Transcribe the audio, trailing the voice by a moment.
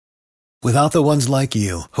Without the ones like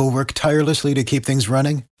you, who work tirelessly to keep things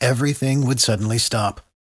running, everything would suddenly stop.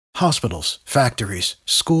 Hospitals, factories,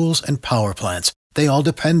 schools, and power plants, they all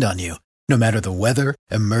depend on you. No matter the weather,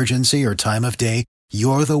 emergency, or time of day,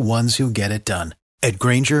 you're the ones who get it done. At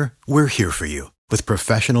Grainger, we're here for you with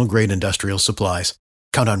professional-grade industrial supplies.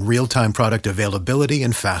 Count on real-time product availability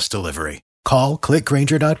and fast delivery. Call, click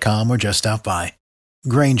Grainger.com, or just stop by.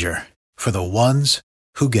 Grainger, for the ones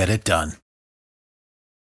who get it done.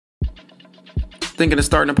 Thinking of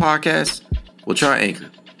starting a podcast? Well, try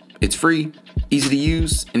Anchor. It's free, easy to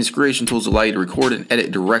use, and its creation tools allow you to record and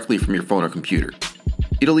edit directly from your phone or computer.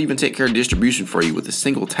 It'll even take care of distribution for you with a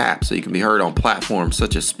single tap so you can be heard on platforms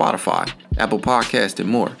such as Spotify, Apple Podcast, and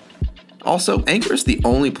more. Also, Anchor is the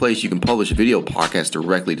only place you can publish video podcasts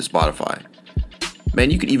directly to Spotify.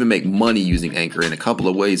 Man, you can even make money using Anchor in a couple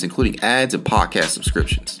of ways, including ads and podcast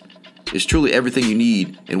subscriptions. It's truly everything you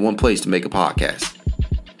need in one place to make a podcast.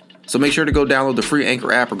 So make sure to go download the free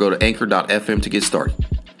Anchor app or go to anchor.fm to get started.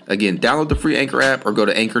 Again, download the free Anchor app or go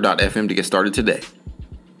to anchor.fm to get started today.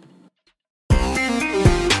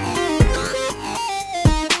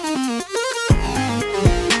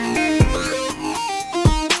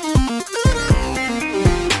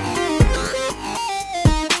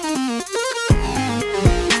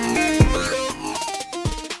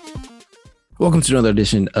 Welcome to another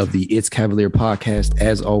edition of the It's Cavalier podcast.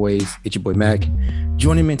 As always, it's your boy Mac.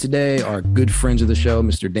 Joining me today are good friends of the show,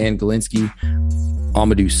 Mr. Dan Galinsky,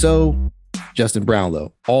 Amadou Sow, Justin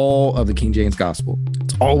Brownlow, all of the King James Gospel.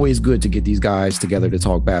 It's always good to get these guys together to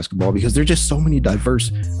talk basketball because there's just so many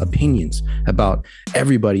diverse opinions about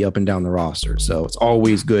everybody up and down the roster. So it's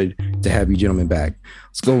always good to have you gentlemen back.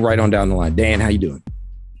 Let's go right on down the line. Dan, how you doing?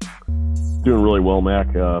 Doing really well,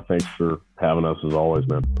 Mac. Thanks for having us as always,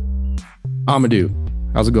 man. Amadou,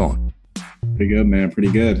 how's it going? Pretty good, man.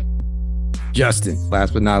 Pretty good. Justin,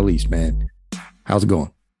 last but not least, man, how's it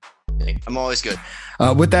going? I'm always good.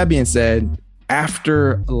 With that being said,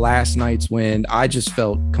 after last night's win, I just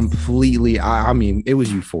felt completely, I mean, it was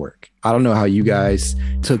euphoric. I don't know how you guys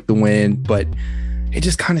took the win, but it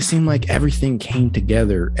just kind of seemed like everything came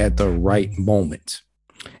together at the right moment.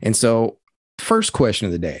 And so, first question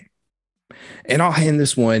of the day, and I'll hand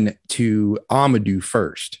this one to Amadou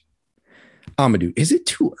first. Amadou, is it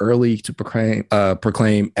too early to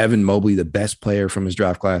proclaim Evan Mobley the best player from his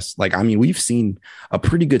draft class? Like, I mean, we've seen a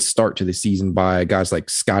pretty good start to the season by guys like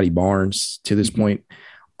Scotty Barnes to this point.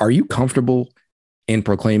 Are you comfortable in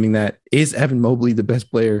proclaiming that? Is Evan Mobley the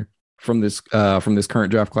best player from this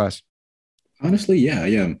current draft class? Honestly, yeah, I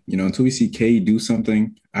am. You know, until we see K do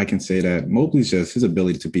something, I can say that Mobley's just his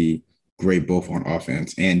ability to be great both on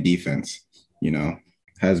offense and defense, you know,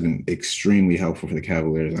 has been extremely helpful for the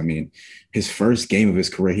Cavaliers. I mean, his first game of his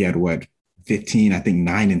career, he had 15, I think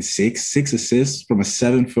 9 and 6 assists from a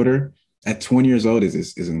 7-footer at 20 years old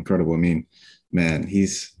is incredible. I mean, man,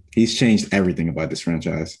 he's changed everything about this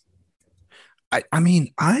franchise. I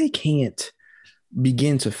mean, I can't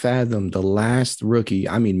begin to fathom the last rookie.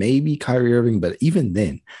 I mean, maybe Kyrie Irving, but even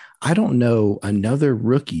then, I don't know another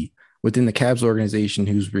rookie within the Cavs organization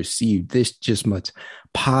who's received this just much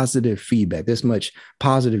positive feedback, this much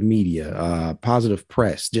positive media, positive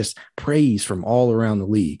press, just praise from all around the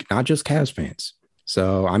league, not just Cavs fans.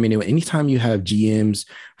 So, I mean, anytime you have GMs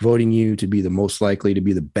voting you to be the most likely to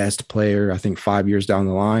be the best player, I think 5 years down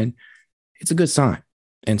the line, it's a good sign.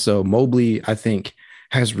 And so Mobley, I think,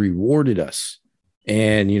 has rewarded us.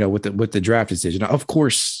 And, you know, with the draft decision, of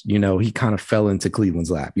course, you know, he kind of fell into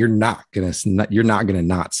Cleveland's lap. You're not gonna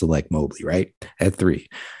not select Mobley, right? At 3.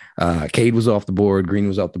 Cade was off the board. Green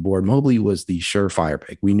was off the board. Mobley was the surefire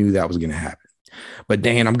pick. We knew that was going to happen. But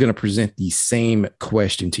Dan, I'm going to present the same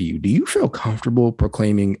question to you. Do you feel comfortable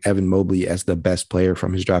proclaiming Evan Mobley as the best player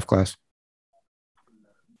from his draft class?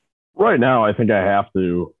 Right now, I think I have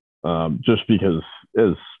to, just because,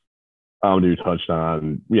 as Amadou touched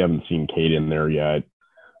on, we haven't seen Cade in there yet.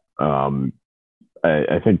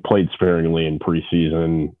 I think played sparingly in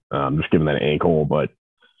preseason, just given that ankle. But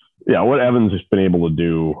yeah, what Evans has been able to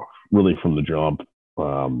do really from the jump,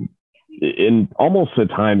 in almost at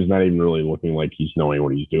times not even really looking like he's knowing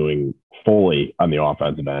what he's doing fully on the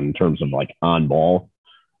offensive end in terms of like on ball.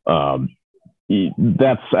 I'm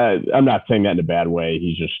not saying that in a bad way.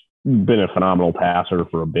 He's just been a phenomenal passer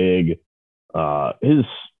for a big.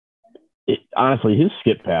 Honestly, his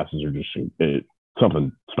skip passes are just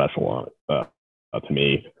something special on it to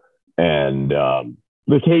me. And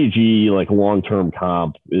the KG like long-term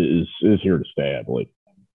comp is here to stay, I believe.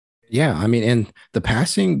 Yeah, I mean, and the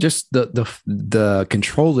passing, just the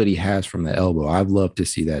control that he has from the elbow, I'd love to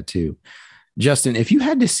see that too. Justin, if you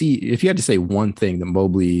had to say one thing that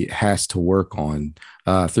Mobley has to work on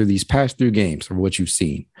through these past 3 games or what you've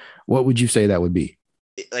seen, what would you say that would be?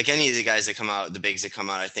 Like any of the guys that come out, the bigs that come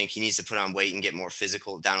out, I think he needs to put on weight and get more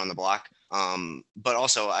physical down on the block. But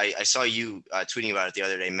also I saw you tweeting about it the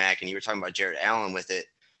other day, Mac, and you were talking about Jarrett Allen with it.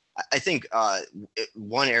 I think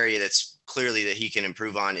one area that's clearly that he can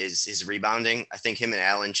improve on is his rebounding. I think him and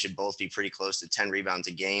Allen should both be pretty close to 10 rebounds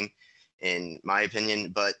a game, in my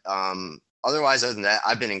opinion. But otherwise, other than that,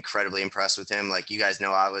 I've been incredibly impressed with him. Like you guys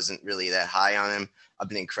know, I wasn't really that high on him. I've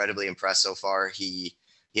been incredibly impressed so far. He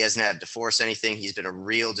hasn't had to force anything. He's been a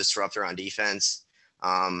real disruptor on defense.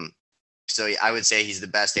 So I would say he's the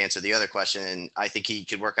best to answer the other question. And I think he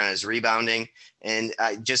could work on his rebounding, and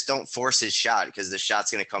I just don't force his shot because the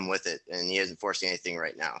shot's going to come with it. And he isn't forcing anything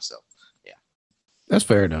right now. So, yeah. That's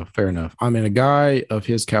fair enough. Fair enough. I mean, a guy of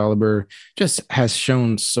his caliber just has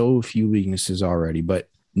shown so few weaknesses already, but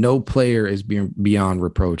no player is beyond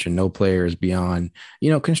reproach, and no player is beyond,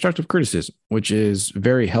 constructive criticism, which is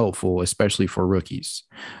very helpful, especially for rookies.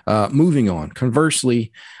 Moving on.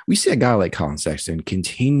 Conversely, we see a guy like Colin Sexton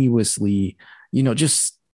continuously,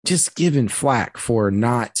 just given flack for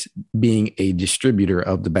not being a distributor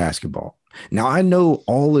of the basketball. Now, I know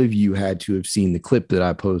all of you had to have seen the clip that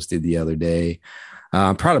I posted the other day.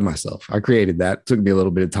 I'm proud of myself. I created that. It took me a little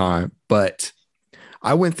bit of time, but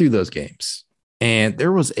I went through those games. And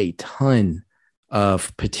there was a ton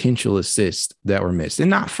of potential assists that were missed, and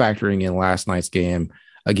not factoring in last night's game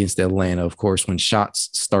against Atlanta, of course, when shots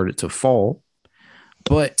started to fall.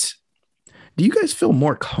 But do you guys feel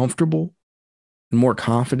more comfortable and more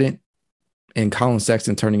confident in Colin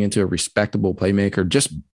Sexton turning into a respectable playmaker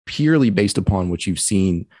just purely based upon what you've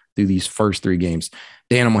seen through these first 3 games?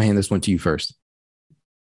 Dan, I'm going to hand this one to you first.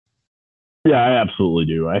 Yeah, I absolutely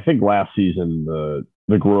do. I think last season,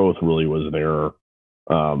 the growth really was there.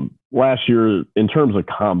 Last year, in terms of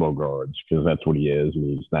combo guards, because that's what he is,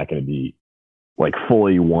 and he's not going to be like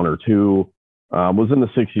fully 1 or 2, was in the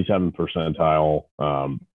 67th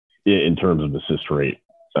percentile in terms of assist rate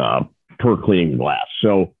per clean glass.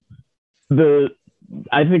 So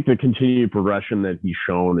I think the continued progression that he's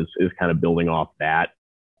shown is kind of building off that.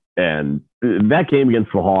 And that game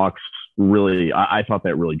against the Hawks, really, I thought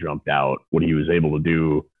that really jumped out what he was able to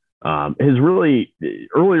do. His really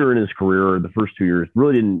earlier in his career, the first 2 years,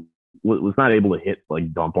 really was not able to hit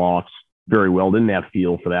like dump offs very well. Didn't have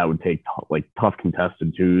feel for that. Would take tough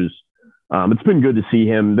contested twos. It's been good to see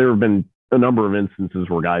him. There have been a number of instances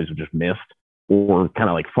where guys have just missed or kind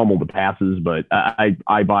of like fumbled the passes, but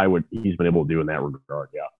I buy what he's been able to do in that regard.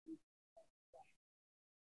 Yeah.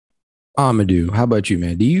 Amadou, how about you,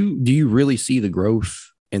 man? Do you really see the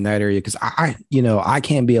growth in that area? Because I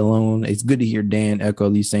can't be alone. It's good to hear Dan echo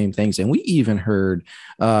these same things. And we even heard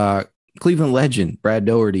Cleveland legend Brad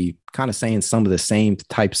Daugherty kind of saying some of the same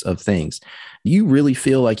types of things. Do you really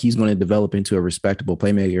feel like he's going to develop into a respectable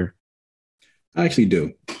playmaker? I actually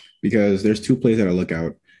do, because there's 2 plays that I look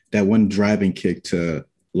out. That one driving kick to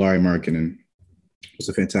Lauri Markkanen was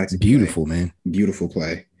a fantastic Beautiful play. Man. Beautiful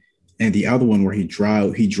play. And the other one where he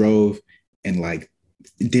drove and like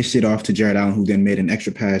dished it off to Jarrett Allen, who then made an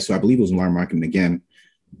extra pass. So I believe it was Lauri Markkanen again.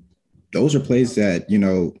 Those are plays that,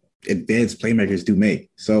 advanced playmakers do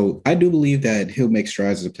make. So I do believe that he'll make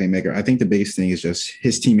strides as a playmaker. I think the biggest thing is just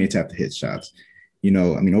his teammates have to hit shots.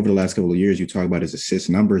 Over the last couple of years, you talk about his assist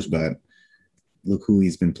numbers, but look who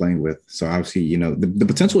he's been playing with. So obviously, the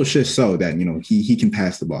potential is just so that, he can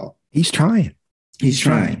pass the ball. He's trying. He's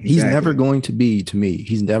trying. Exactly. He's never going to be, to me,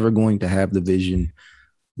 he's never going to have the vision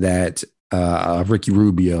that Ricky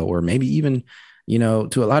Rubio, or maybe even,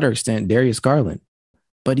 to a larger extent, Darius Garland,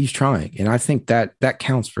 but he's trying. And I think that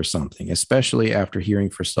counts for something, especially after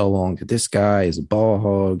hearing for so long that this guy is a ball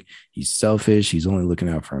hog. He's selfish. He's only looking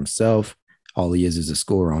out for himself. All he is a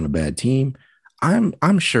scorer on a bad team.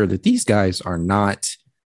 I'm sure that these guys are not,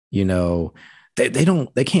 they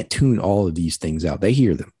can't tune all of these things out. They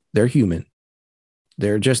hear them. They're human.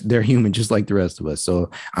 They're human, just like the rest of us. So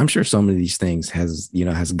I'm sure some of these things has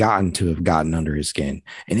gotten under his skin,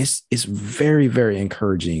 and it's very, very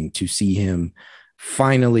encouraging to see him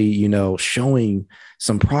finally, showing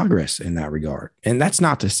some progress in that regard. And that's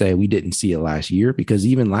not to say we didn't see it last year, because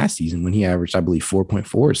even last season when he averaged, I believe,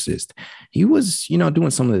 4.4 assists, he was, doing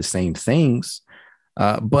some of the same things,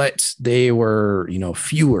 but they were,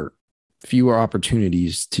 fewer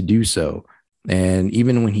opportunities to do so. And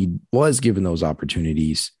even when he was given those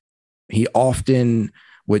opportunities, he often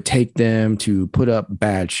would take them to put up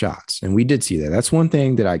bad shots. And we did see that. That's one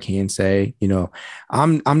thing that I can say.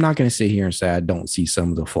 I'm not going to sit here and say I don't see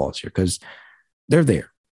some of the faults here, because they're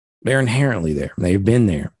there. They're inherently there. They've been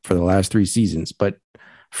there for the last 3 seasons. But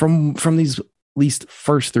from these least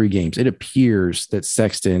first 3 games, it appears that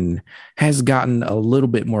Sexton has gotten a little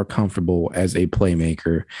bit more comfortable as a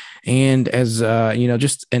playmaker and as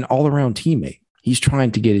just an all-around teammate. He's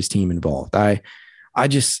trying to get his team involved. I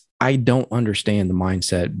don't understand the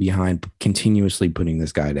mindset behind continuously putting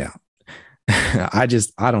this guy down. I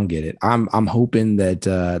don't get it. I'm hoping that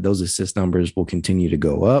those assist numbers will continue to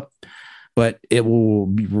go up, but it will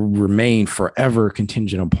remain forever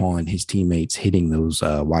contingent upon his teammates hitting those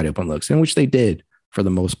wide open looks, in which they did for the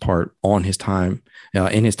most part on his time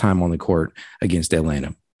in his time on the court against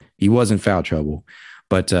Atlanta. He was in foul trouble,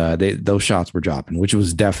 but those shots were dropping, which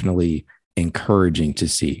was definitely encouraging to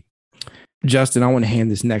see. Justin, I want to hand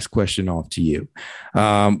this next question off to you.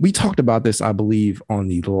 We talked about this, I believe, on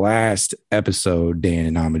the last episode, Dan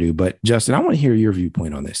and Amadou, but Justin, I want to hear your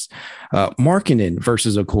viewpoint on this. Markkanen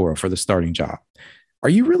versus Okoro for the starting job. Are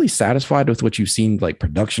you really satisfied with what you've seen, like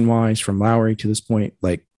production-wise, from Lowry to this point?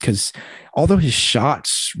 Like, because although his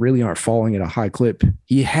shots really aren't falling at a high clip,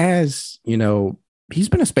 he has, he's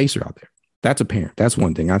been a spacer out there. That's apparent. That's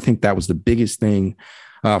one thing. I think that was the biggest thing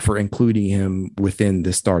for including him within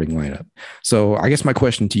the starting lineup. So I guess my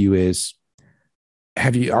question to you is,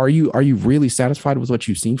 are you really satisfied with what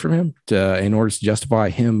you've seen from him in order to justify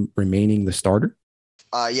him remaining the starter?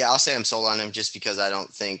 Yeah, I'll say I'm sold on him just because I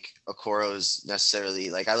don't think Okoro's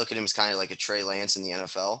necessarily I look at him as kind of like a Trey Lance in the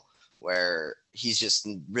NFL, where he's just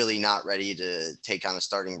really not ready to take on a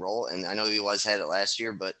starting role. And I know he had it last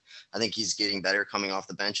year, but I think he's getting better coming off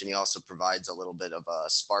the bench. And he also provides a little bit of a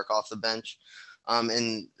spark off the bench.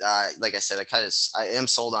 Like I said, I am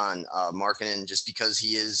sold on Markkanen just because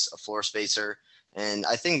he is a floor spacer. And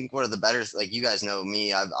I think one of the better, you guys know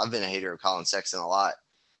me, I've been a hater of Colin Sexton a lot.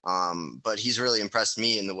 But he's really impressed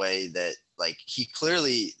me in the way that he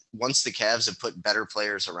clearly, once the Cavs have put better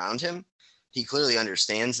players around him, he clearly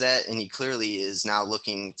understands that. And he clearly is now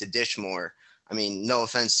looking to dish more. I mean, no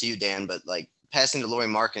offense to you, Dan, but passing to Lauri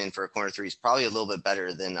Markkanen for a corner three is probably a little bit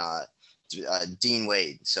better than Dean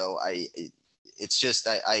Wade. So I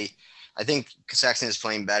think Sexton is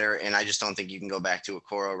playing better, and I just don't think you can go back to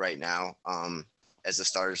Okoro right now as a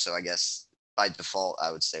starter. So I guess by default,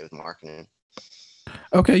 I would stay with Markkanen.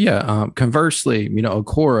 Okay, yeah. Conversely,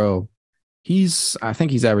 Okoro, I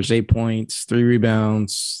think he's averaged 8 points, 3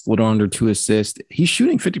 rebounds, a little under 2 assists. He's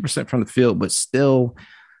shooting 50% from the field, but still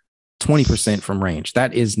 20% from range.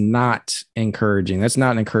 That is not encouraging. That's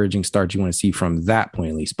not an encouraging start you want to see from that point,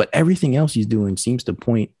 at least. But everything else he's doing seems to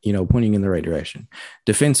pointing in the right direction.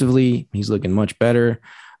 Defensively, he's looking much better.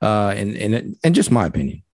 And just my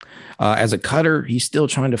opinion. As a cutter, he's still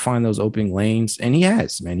trying to find those opening lanes, and he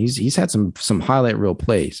has, man. He's had some highlight reel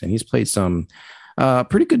plays, and he's played some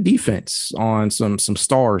pretty good defense on some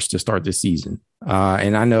stars to start this season.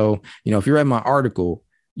 And I know, if you read my article,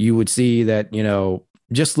 you would see that,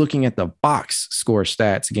 just looking at the box score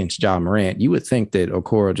stats against Ja Morant, you would think that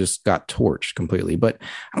Okoro just got torched completely, but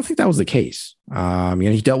I don't think that was the case.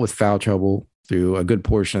 He dealt with foul trouble through a good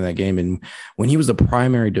portion of that game, and when he was the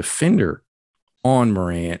primary defender on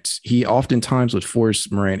Morant, he oftentimes would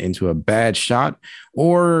force Morant into a bad shot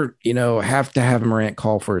or, have to have Morant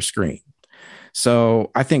call for a screen.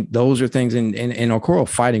 So I think those are things in Okoro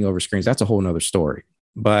fighting over screens. That's a whole nother story.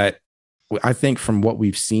 But I think from what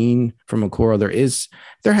we've seen from Okoro,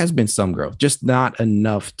 there has been some growth, just not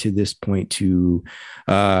enough to this point to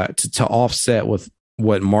offset with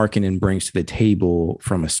what Markkanen brings to the table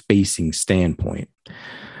from a spacing standpoint.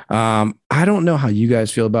 I don't know how you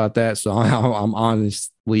guys feel about that. So I'm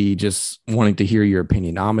honestly just wanting to hear your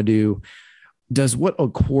opinion. Amadou, does what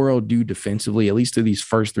Okoro do defensively, at least through these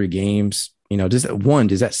first 3 games, does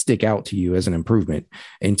that stick out to you as an improvement?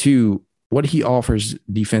 And 2, what he offers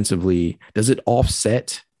defensively, does it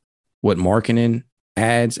offset what Markkanen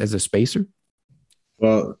adds as a spacer?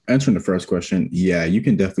 Well, answering the first question, yeah, you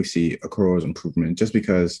can definitely see Okoro's improvement just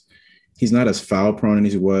because he's not as foul prone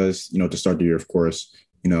as he was, to start the year, of course.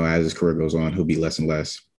 As his career goes on, he'll be less and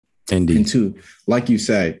less. Indeed. And 2, like you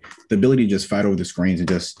say, the ability to just fight over the screens and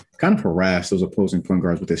just kind of harass those opposing point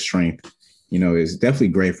guards with his strength, is definitely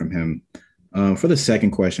great from him. For the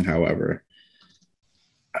second question, however,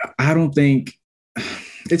 I don't think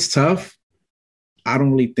it's tough. I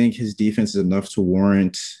don't really think his defense is enough to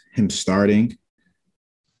warrant him starting.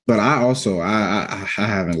 But I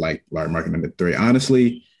haven't liked Lauri Markkanen at 3.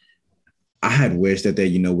 Honestly, I had wished that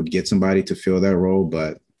they, would get somebody to fill that role,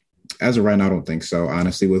 but as of right now, I don't think so.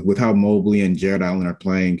 Honestly, with how Mobley and Jarrett Allen are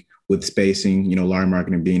playing with spacing, Lauri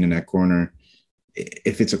Markkanen being in that corner,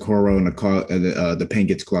 if it's Okoro and the paint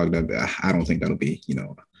gets clogged up, I don't think that'll be,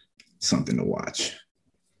 something to watch.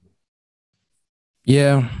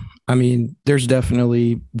 Yeah, I mean, there's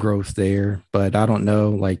definitely growth there, but I don't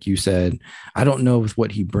know, like you said, I don't know if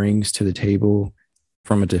what he brings to the table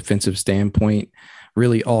from a defensive standpoint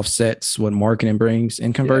really offsets what Markkanen brings.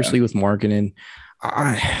 And Yeah. conversely with Markkanen,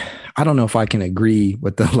 I don't know if I can agree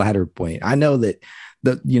with the latter point. I know that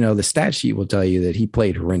the stat sheet will tell you that he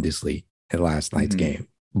played horrendously in last night's game,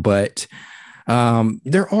 but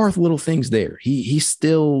there are little things there. He's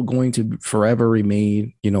still going to forever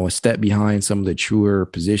remain, a step behind some of the truer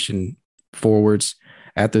position forwards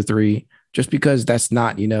at the three, just because that's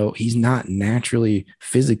not, he's not naturally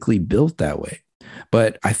physically built that way.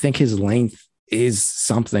 But I think his length is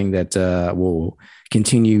something that will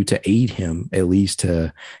continue to aid him, at least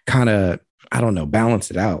to kind of, I don't know, balance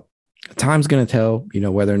it out. Time's going to tell,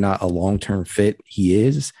 whether or not a long-term fit he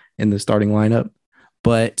is in the starting lineup.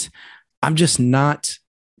 But I'm just not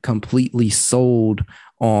completely sold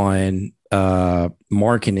on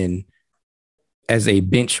Markkanen as a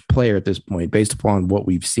bench player at this point, based upon what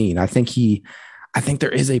we've seen. I think there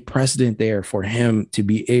is a precedent there for him to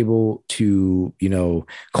be able to,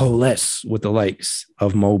 coalesce with the likes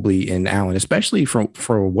of Mobley and Allen, especially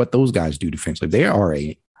for what those guys do defensively. They are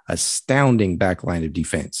a astounding backline of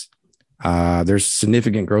defense. There's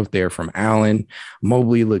significant growth there from Allen.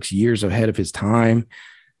 Mobley looks years ahead of his time.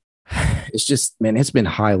 It's just, man, it's been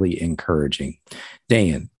highly encouraging.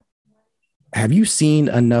 Dan, have you seen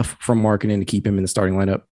enough from Markkanen to keep him in the starting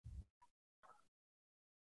lineup?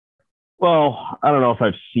 Well, I don't know if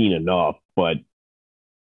I've seen enough, but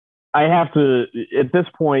I have to, at this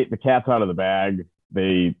point, the cat's out of the bag.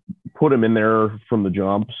 They put him in there from the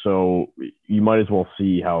jump, so you might as well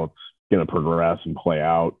see how it's going to progress and play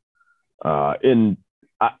out. And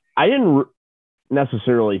I didn't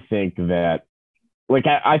necessarily think that, like,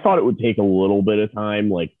 I thought it would take a little bit of time,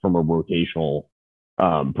 like from a rotational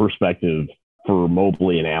perspective, for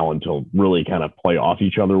Mobley and Allen to really kind of play off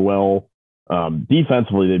each other well.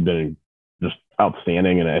 Defensively, they've been just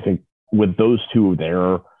outstanding. And I think with those two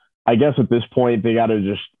there, I guess at this point, they got to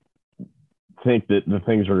just think that the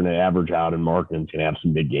things are going to average out and Markkanen's going to have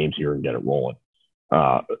some big games here and get it rolling.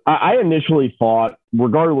 I initially thought,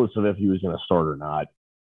 regardless of if he was going to start or not,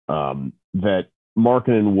 that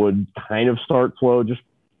Markkanen would kind of start slow, just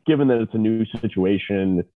given that it's a new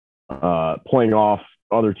situation, playing off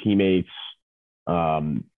other teammates.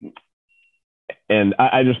 And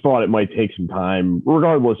I just thought it might take some time,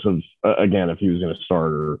 regardless of, again, if he was going to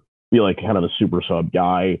start or be like kind of a super sub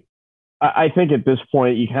guy. I think at this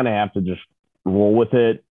point, you kind of have to just roll with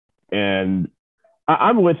it. And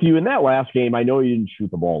I'm with you. In that last game, I know you didn't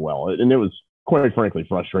shoot the ball well, and it was quite frankly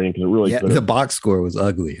frustrating because it really the box score was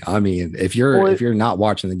ugly. I mean, if you're not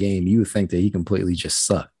watching the game, you would think that he completely just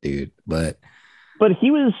sucked, dude. But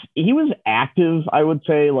he was active. I would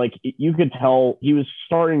say, like, you could tell he was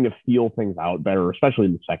starting to feel things out better, especially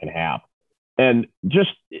in the second half. And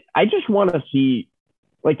I just want to see,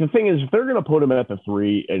 like, the thing is, if they're going to put him at the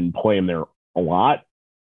three and play him there a lot,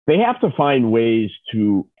 they have to find ways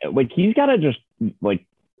to, like, he's got to just, like,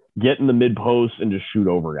 get in the mid post and just shoot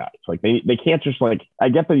over guys. Like, they can't just, like, I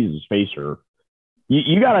get that he's a spacer.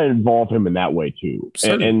 You got to involve him in that way too.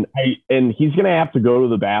 And he's going to have to go to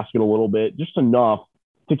the basket a little bit, just enough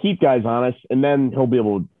to keep guys honest. And then he'll be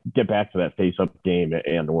able to get back to that face up game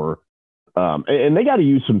and they got to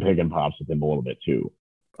use some pick and pops with him a little bit too.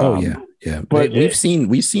 Oh yeah. But we've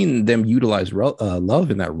seen them utilize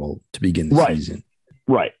Love in that role to begin the season.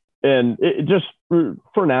 Right. And it just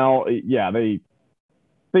for now, yeah, they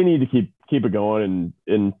need to keep it going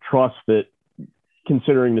and trust that,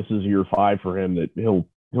 considering this is year 5 for him, that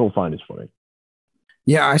he'll find his footing.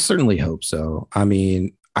 Yeah, I certainly hope so. I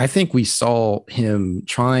mean, I think we saw him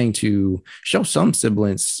trying to show some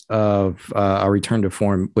semblance of a return to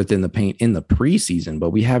form within the paint in the preseason,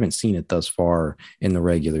 but we haven't seen it thus far in the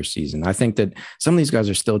regular season. I think that some of these guys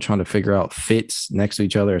are still trying to figure out fits next to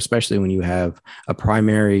each other, especially when you have a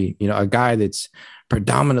primary, a guy that's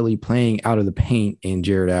predominantly playing out of the paint in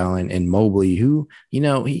Jarrett Allen and Mobley, who,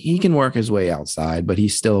 he can work his way outside, but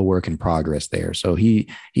he's still a work in progress there. So he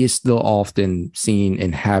is still often seen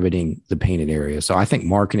inhabiting the painted area. So I think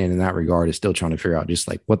Markkanen in that regard is still trying to figure out just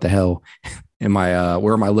like, what the hell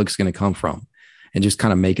where are my looks going to come from, and just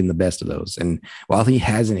kind of making the best of those. And while he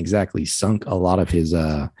hasn't exactly sunk a lot of his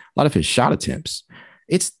shot attempts,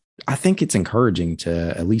 I think it's encouraging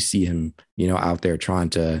to at least see him, out there trying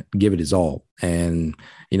to give it his all. And,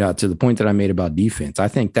 to the point that I made about defense, I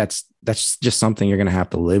think that's just something you're going to have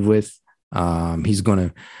to live with. He's going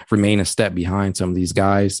to remain a step behind some of these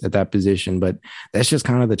guys at that position, but that's just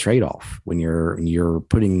kind of the trade-off when you're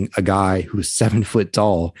putting a guy who's 7 foot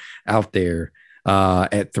tall out there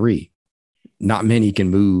at 3. Not many can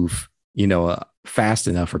move, fast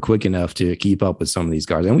enough or quick enough to keep up with some of these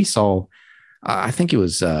guards. And we saw, I think it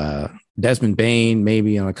was Desmond Bain,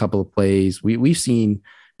 maybe on a couple of plays. We've seen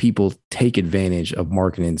people take advantage of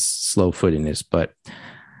Markkanen's slow-footedness, but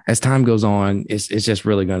as time goes on, it's just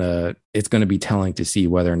really gonna be telling to see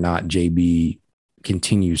whether or not JB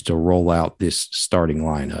continues to roll out this starting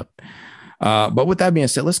lineup. But with that being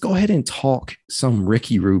said, let's go ahead and talk some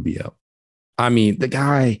Ricky Rubio. I mean, the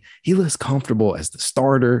guy, he looks comfortable as the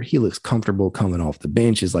starter. He looks comfortable coming off the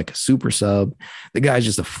bench as like a super sub. The guy's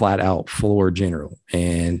just a flat out floor general,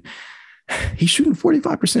 and he's shooting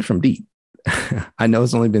 45% from deep. I know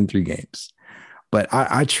it's only been 3 games, but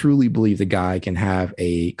I truly believe the guy can have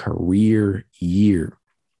a career year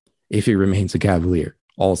if he remains a Cavalier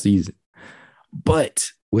all season. But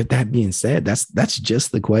with that being said, that's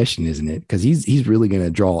just the question, isn't it? Because he's really going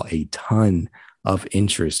to draw a ton of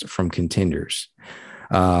interest from contenders,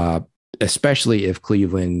 especially if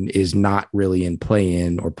Cleveland is not really in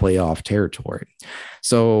play-in or playoff territory.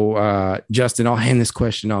 So, Justin, I'll hand this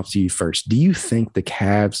question off to you first. Do you think the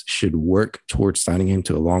Cavs should work towards signing him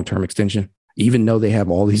to a long-term extension, even though they have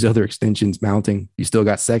all these other extensions mounting? You still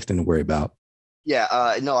got Sexton to worry about.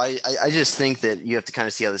 Yeah, no, I just think that you have to kind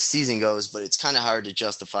of see how the season goes, but it's kind of hard to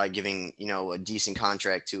justify giving, a decent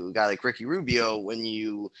contract to a guy like Ricky Rubio when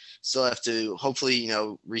you still have to hopefully,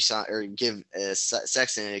 resign or give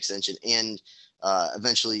Sexton an extension and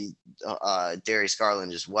eventually Darius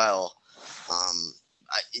Garland as well.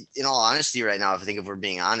 In all honesty, right now, if we're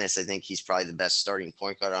being honest, I think he's probably the best starting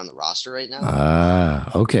point guard on the roster right now.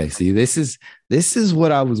 Okay. See, this is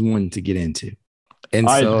what I was wanting to get into. And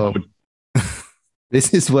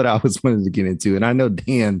this is what I was wanting to get into. And I know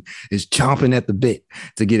Dan is chomping at the bit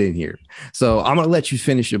to get in here. So I'm going to let you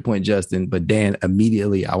finish your point, Justin. But Dan,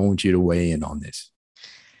 immediately, I want you to weigh in on this.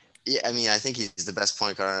 Yeah, I mean, I think he's the best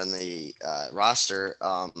point guard on the roster.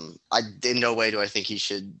 In no way do I think he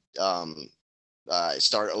should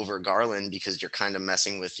start over Garland, because you're kind of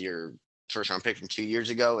messing with your first-round pick from 2 years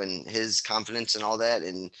ago and his confidence and all that,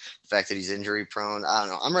 and the fact that he's injury-prone. I don't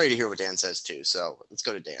know. I'm ready to hear what Dan says, too, so let's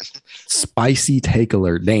go to Dan. Spicy take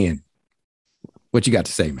alert. Dan, what you got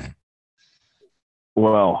to say, man?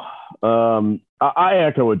 Well, I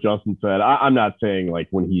echo what Justin said. I'm not saying, like,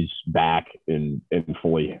 when he's back and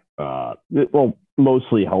fully,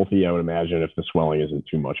 mostly healthy, I would imagine, if the swelling isn't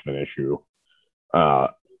too much of an issue.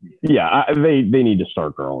 They need to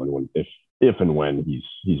start Garland if and when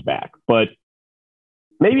he's back. But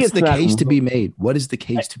maybe it's the case to be made. What is the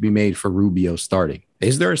case to be made for Rubio starting?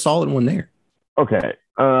 Is there a solid one there? Okay.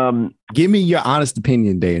 Give me your honest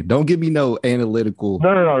opinion, Dan. Don't give me no analytical. No.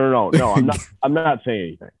 I'm not saying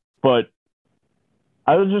anything. But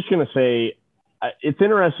I was just gonna say, it's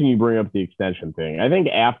interesting you bring up the extension thing. I think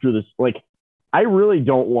after this, I really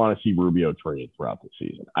don't want to see Rubio traded throughout the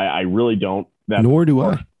season. I really don't. Nor do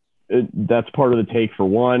I. That's part of the take for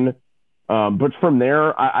one. But from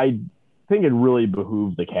there, I think it really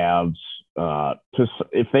behooved the Cavs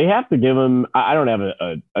if they have to give him. I don't have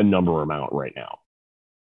a number amount right now,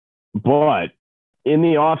 but in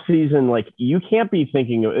the offseason, you can't be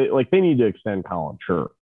thinking they need to extend Colin.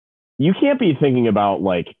 Sure, you can't be thinking about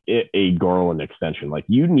a Garland extension.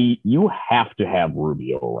 You have to have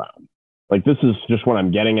Rubio around. This is just what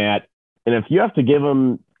I'm getting at. And if you have to give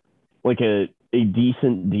him a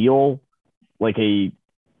decent deal, a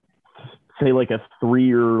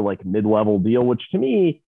 3-year mid-level deal, which to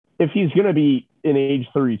me, if he's going to be in age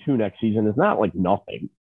 32 next season, is not nothing.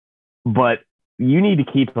 But you need to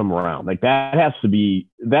keep him around. That has to be,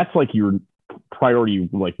 that's your priority,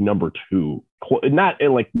 number 2, not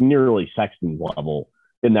at nearly Sexton's level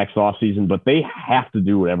in next offseason, but they have to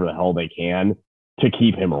do whatever the hell they can to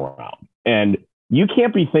keep him around. And you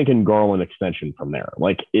can't be thinking Garland extension from there.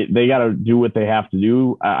 They got to do what they have to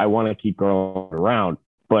do. I want to keep Garland around,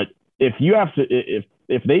 but if you have to,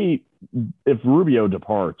 if Rubio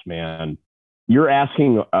departs, man, you're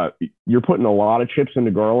putting a lot of chips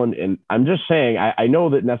into Garland. And I'm just saying, I know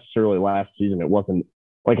that necessarily last season it wasn't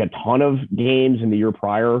a ton of games in the year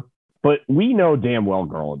prior, but we know damn well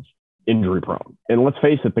Garland's injury prone. And let's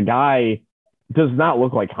face it, the guy does not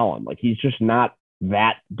look like Colin. He's just not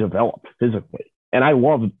that developed physically. And I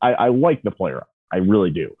like the player. I really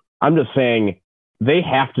do. I'm just saying they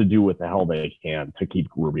have to do what the hell they can to keep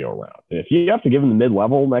Rubio around. And if you have to give him the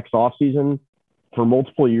mid-level next offseason for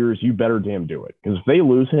multiple years, you better damn do it. Because if they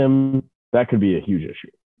lose him, that could be a huge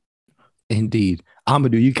issue. Indeed.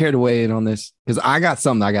 Amadou, you care to weigh in on this? Because I got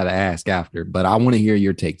something I got to ask after, but I want to hear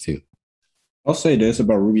your take too. I'll say this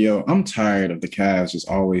about Rubio. I'm tired of the Cavs just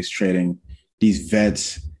always trading these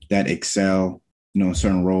vets that excel,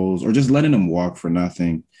 certain roles, or just letting them walk for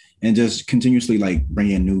nothing and just continuously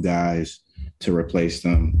bringing in new guys to replace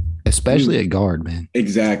them. Especially at guard, man.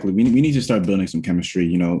 Exactly. We need to start building some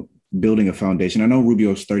chemistry, building a foundation. I know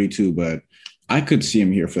Rubio's 32, but I could see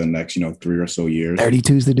him here for the next, 3 or so years.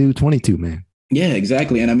 32 is the dude, 22, man. Yeah,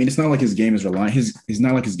 exactly. And I mean, it's not like his game is relying. It's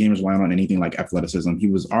not like his game is relying on anything like athleticism. He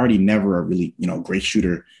was already never a really, great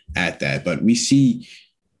shooter at that. But we see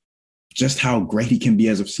just how great he can be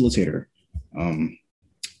as a facilitator.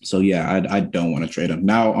 So yeah, I don't want to trade him.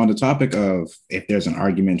 Now, on the topic of if there's an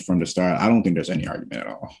argument from the start, I don't think there's any argument at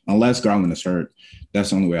all. Unless Garland is hurt,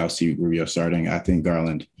 that's the only way I'll see Rubio starting. I think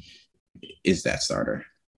Garland is that starter.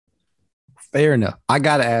 Fair enough. I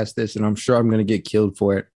gotta ask this, and I'm sure I'm gonna get killed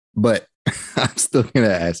for it, but I'm still going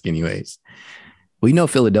to ask anyways. We know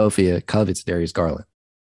Philadelphia covets Darius Garland.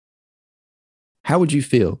 How would you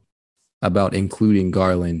feel about including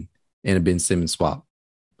Garland in a Ben Simmons swap,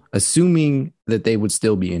 assuming that they would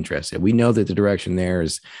still be interested? We know that the direction there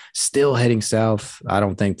is still heading south. I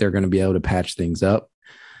don't think they're going to be able to patch things up,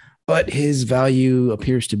 but his value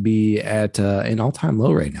appears to be at an all-time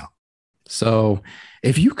low right now. So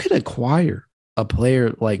if you could acquire a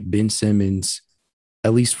player like Ben Simmons,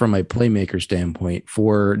 at least from a playmaker standpoint,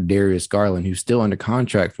 for Darius Garland, who's still under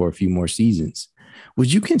contract for a few more seasons,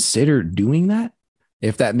 would you consider doing that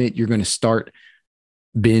if that meant you're going to start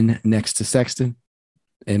Ben next to Sexton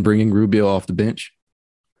and bringing Rubio off the bench?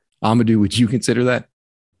 Amadou, would you consider that?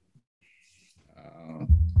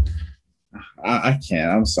 I can't.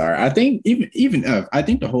 I'm sorry. I think even I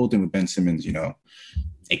think the whole thing with Ben Simmons,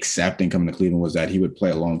 accepting coming to Cleveland was that he would play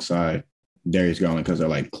alongside Darius Garland because they're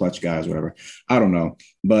like clutch guys, whatever. I don't know,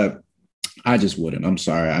 but I just wouldn't. I'm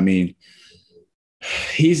sorry. I mean,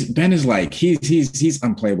 Ben is like he's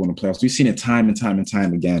unplayable in the playoffs. We've seen it time and time and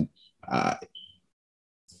time again.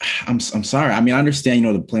 I'm sorry. I mean, I understand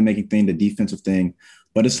the playmaking thing, the defensive thing,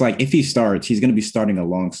 but it's like if he starts, he's going to be starting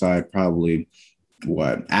alongside probably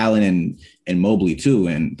Allen and Mobley too,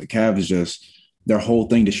 and the Cavs just their whole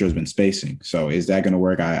thing this year has been spacing. So is that going to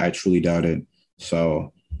work? I truly doubt it.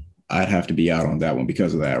 So I'd have to be out on that one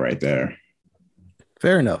because of that right there.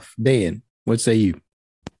 Fair enough. Dan, what say you?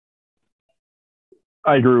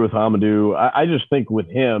 I agree with Amadou. I just think with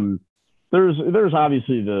him, there's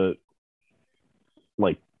obviously the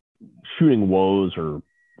shooting woes or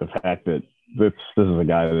the fact that this is a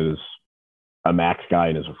guy that is a max guy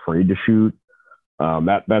and is afraid to shoot.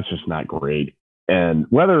 That's just not great. And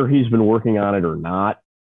whether he's been working on it or not,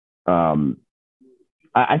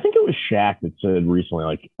 I think it was Shaq that said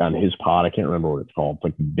recently, on his pod, I can't remember what it's called,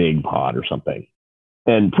 the Big Pod or something,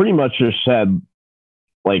 and pretty much just said,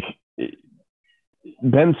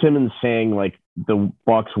 Ben Simmons saying, the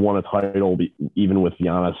Bucks won a title even with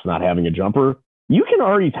Giannis not having a jumper. You can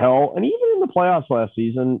already tell, and even in the playoffs last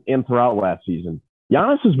season and throughout last season,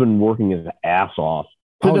 Giannis has been working his ass off.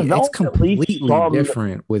 It's completely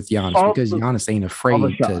different with Giannis because Giannis ain't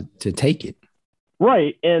afraid to take it.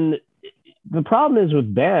 Right, and the problem is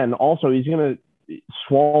with Ben, also, he's going to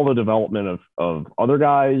swallow the development of other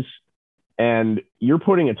guys, and you're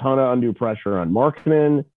putting a ton of undue pressure on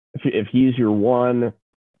Markkanen if he's your one.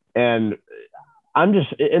 And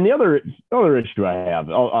the other issue I have,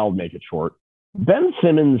 I'll make it short. Ben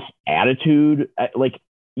Simmons' attitude,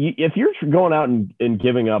 if you're going out and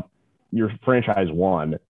giving up your franchise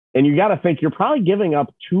one, and you got to think you're probably giving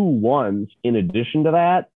up 2 ones in addition to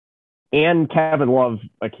that, and Kevin Love,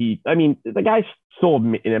 the guy's still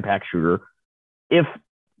an impact shooter. If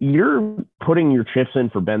you're putting your chips in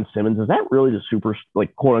for Ben Simmons, is that really the super,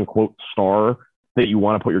 quote unquote, star that you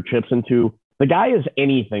want to put your chips into? The guy is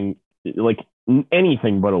anything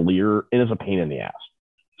but a leader and is a pain in the ass.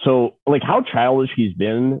 So, how childish he's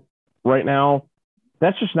been right now,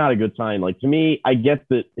 that's just not a good sign. To me, I get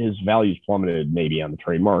that his value's plummeted maybe on the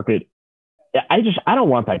trade market. I don't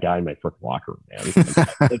want that guy in my freaking locker room, man.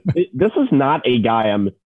 This is not a guy I'm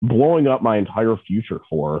blowing up my entire future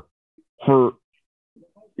for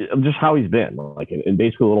just how he's been, and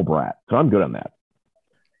basically a little brat. So I'm good on that.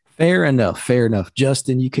 Fair enough.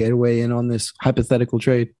 Justin, you care to weigh in on this hypothetical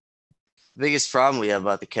trade? The biggest problem we have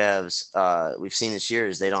about the Cavs, we've seen this year,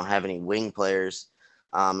 is they don't have any wing players.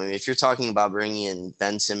 If you're talking about bringing in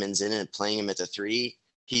Ben Simmons in and playing him at the 3,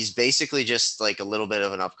 he's basically just a little bit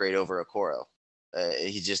of an upgrade over Okoro.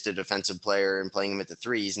 He's just a defensive player, and playing him at the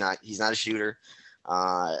 3, he's not a shooter.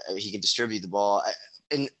 He can distribute the ball.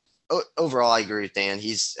 And overall, I agree with Dan.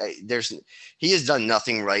 He has done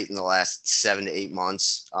nothing right in the last 7 to 8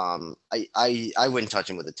 months. I wouldn't touch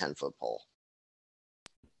him with a 10-foot pole.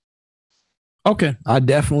 Okay, I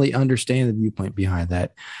definitely understand the viewpoint behind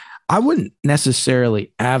that. I wouldn't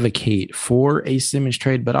necessarily advocate for a Simmons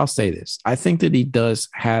trade, but I'll say this. I think that he does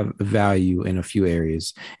have value in a few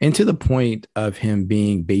areas, and to the point of him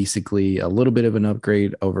being basically a little bit of an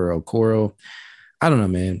upgrade over Okoro. I don't know,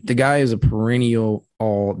 man. The guy is a perennial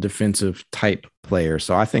all defensive type player.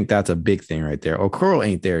 So I think that's a big thing right there. Okoro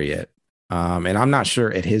ain't there yet. And I'm not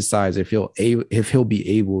sure at his size if he'll be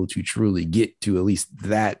able to truly get to at least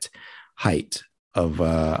that height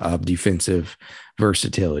of defensive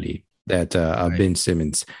versatility that right. Ben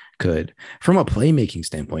Simmons could. From a playmaking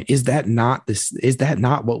standpoint, is that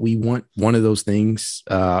not what we want? One of those things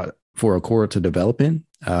for Okoro to develop in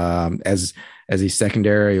as a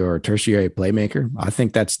secondary or tertiary playmaker. I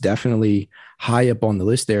think that's definitely high up on the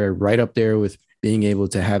list there, right up there with being able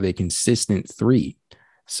to have a consistent three.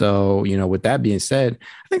 So, with that being said,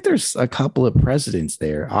 I think there's a couple of precedents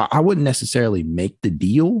there. I wouldn't necessarily make the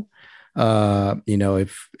deal,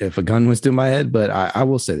 if a gun was to my head, but I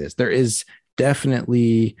will say this, there is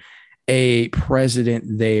definitely a precedent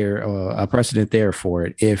there for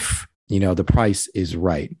it if, the price is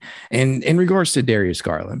right. And in regards to Darius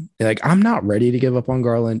Garland, I'm not ready to give up on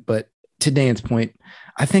Garland, but to Dan's point,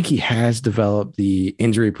 I think he has developed the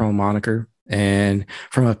injury prone moniker. And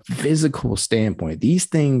from a physical standpoint, these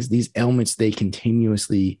ailments, they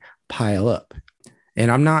continuously pile up.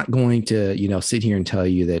 And I'm not going to, sit here and tell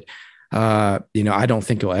you that, I don't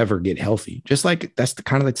think he'll ever get healthy. Just like that's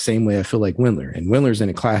kind of like the same way I feel like Windler. And Windler's in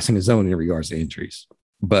a class in his own in regards to injuries.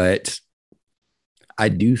 But I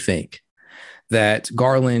do think that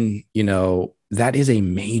Garland, that is a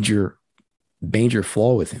major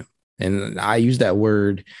flaw with him. And I use that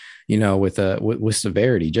word, with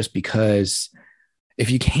severity, just because if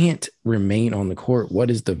you can't remain on the court, what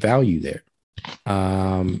is the value there?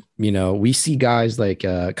 We see guys like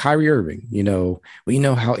Kyrie Irving, we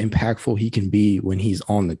know how impactful he can be when he's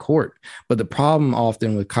on the court. But the problem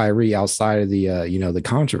often with Kyrie outside of the, the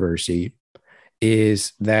controversy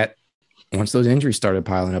is that once those injuries started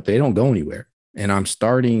piling up, they don't go anywhere. And I'm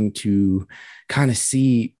starting to kind of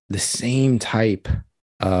see the same type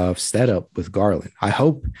of setup with Garland. I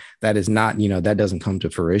hope that is not, that doesn't come to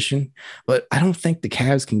fruition, but I don't think the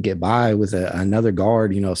Cavs can get by with another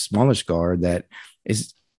guard, smallish guard that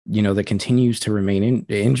is, that continues to remain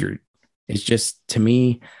injured. It's just, to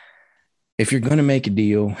me, if you're going to make a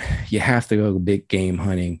deal, you have to go big game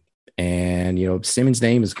hunting. And, Simmons'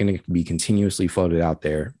 name is going to be continuously floated out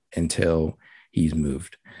there until he's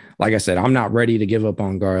moved. Like I said, I'm not ready to give up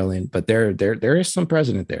on Garland, but there is some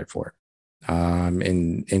precedent there for it.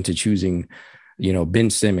 Into choosing, Ben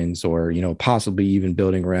Simmons or, possibly even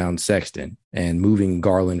building around Sexton and moving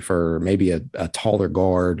Garland for maybe a taller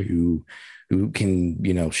guard who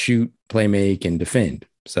can, shoot, play, make, and defend.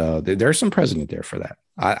 So there's some precedent there for that.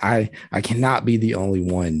 I cannot be the only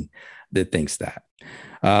one that thinks that.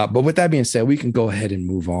 But with that being said, we can go ahead and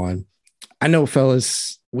move on. I know,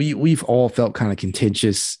 fellas, we've all felt kind of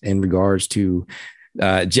contentious in regards to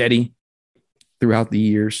Jetty throughout the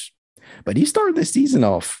years. But he started the season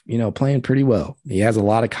off, playing pretty well. He has a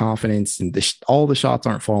lot of confidence, and all the shots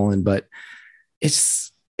aren't falling. But it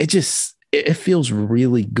feels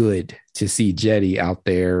really good to see Jetty out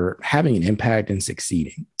there having an impact and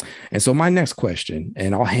succeeding. And so my next question,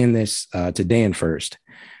 and I'll hand this to Dan first.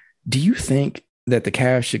 Do you think that the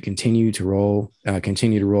Cavs should continue to roll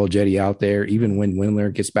Jetty out there even when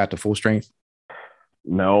Windler gets back to full strength?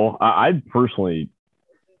 No, I personally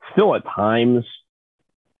still at times,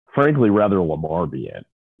 frankly, rather Lamar be in.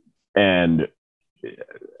 And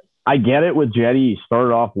I get it with Jetty. He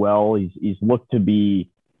started off well. He's looked to be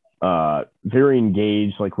very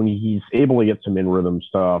engaged. Like when he's able to get some in-rhythm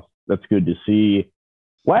stuff, that's good to see.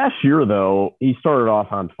 Last year, though, he started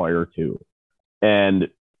off on fire too. And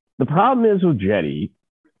the problem is with Jetty,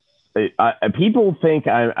 people think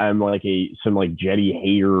I'm like some Jetty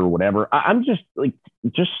hater or whatever. I'm just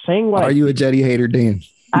saying. Are you a Jetty hater, Dan?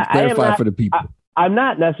 Clarify for the people. I'm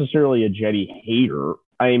not necessarily a Jetty hater.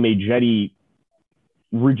 I am a Jetty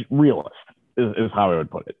realist, is how I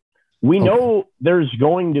would put it. We know there's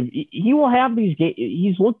going to be, he will have these games.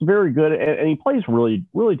 He's looked very good and he plays really,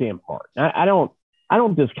 really damn hard. I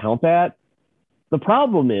don't discount that. The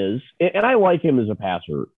problem is, and I like him as a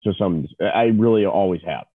passer to some, I really always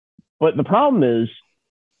have. But the problem is,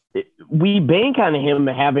 we bank on him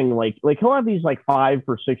having like he'll have these 5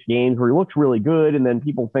 or 6 games where he looks really good, and then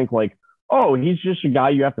people think oh, he's just a guy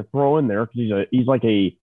you have to throw in there because he's like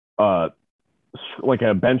a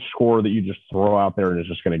bench scorer that you just throw out there and is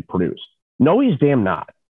just going to produce. No, he's damn not,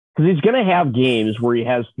 because he's going to have games where he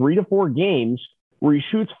has 3 to 4 games where he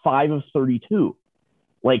shoots 5 of 32.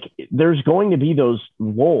 There's going to be those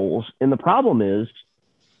lulls, and the problem is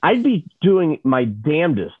I'd be doing my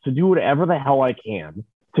damnedest to do whatever the hell I can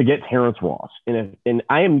to get Terrence Ross. And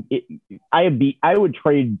I would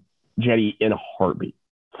trade Jetty in a heartbeat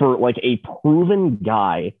for like a proven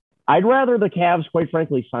guy. I'd rather the Cavs, quite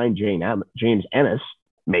frankly, sign James Ennis,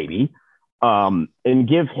 maybe, and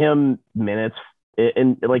give him minutes.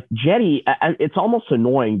 And like Jetty, it's almost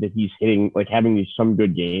annoying that he's having some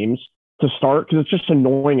good games to start, because it's just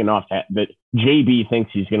annoying enough that JB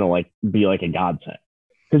thinks he's going to be like a godsend,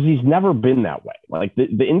 because he's never been that way. Like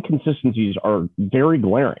the inconsistencies are very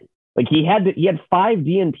glaring. Like he had 5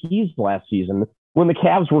 DNPs last season when the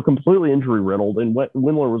Cavs were completely injury riddled and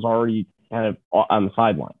Windler was already kind of on the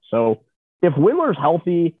sideline. So if Windler's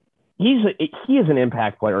healthy, he is an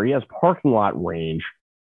impact player. He has parking lot range,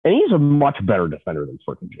 and he's a much better defender than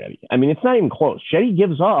freaking Jetty. I mean, it's not even close. Jetty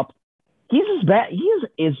gives up. He's as bad. He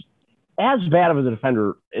is as bad of a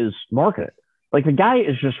defender as marketed. Like, the guy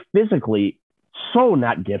is just physically so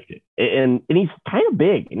not gifted, and he's kind of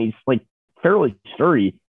big, and he's like fairly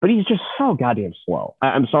sturdy, but he's just so goddamn slow.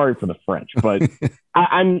 I'm sorry for the French, but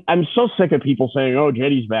I'm so sick of people saying, "Oh,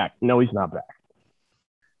 Jetty's back." No, he's not back.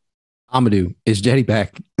 Amadou, is Jetty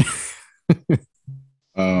back?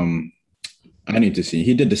 I need to see.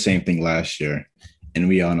 He did the same thing last year, and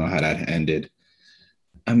we all know how that ended.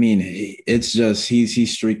 I mean, it's just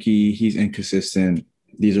he's streaky, he's inconsistent.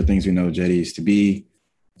 These are things we know Jetty is to be.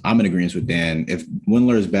 I'm in agreement with Dan. If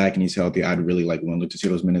Windler is back and he's healthy, I'd really like Windler to see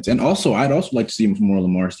those minutes. And also, I'd also like to see more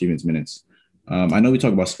Lamar Stevens minutes. I know we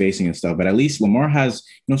talk about spacing and stuff, but at least Lamar has,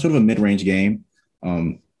 sort of a mid-range game.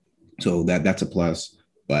 So that's a plus.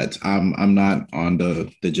 But I'm not on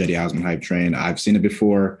the Jetty Osman hype train. I've seen it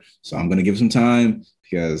before, so I'm going to give some time,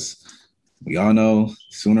 because we all know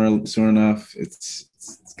soon enough it's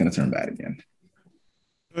going to turn bad again.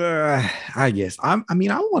 I guess I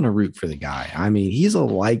want to root for the guy. I mean, he's a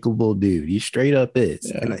likable dude. He straight up is.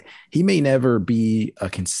 Yeah. And he may never be a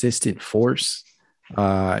consistent force,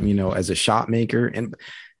 as a shot maker. And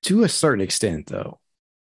to a certain extent, though,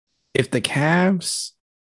 if the Cavs,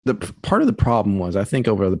 the part of the problem was, I think,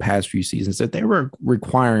 over the past few seasons, that they were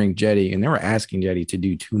requiring Jetty, and they were asking Jetty to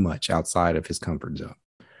do too much outside of his comfort zone.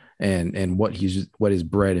 And what his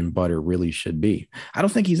bread and butter really should be. I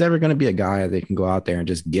don't think he's ever going to be a guy that can go out there and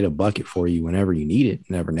just get a bucket for you whenever you need it,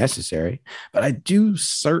 whenever necessary. But I do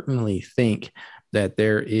certainly think that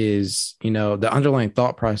there is, the underlying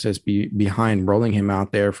thought process behind rolling him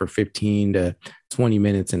out there for 15 to 20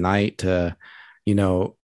 minutes a night to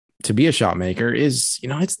be a shot maker is,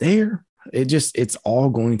 it's there. It's all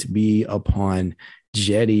going to be upon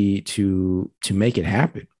Jetty to make it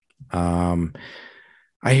happen.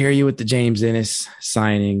 I hear you with the James Ennis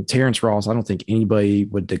signing. Terrence Ross, I don't think anybody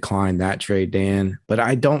would decline that trade, Dan. But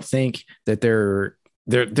I don't think that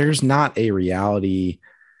there's not a reality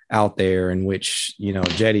out there in which,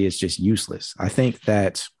 Jetty is just useless. I think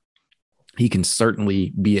that he can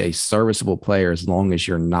certainly be a serviceable player as long as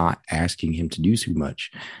you're not asking him to do too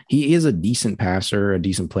much. He is a decent passer, a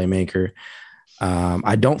decent playmaker.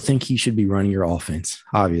 I don't think he should be running your offense,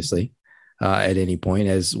 obviously. At any point,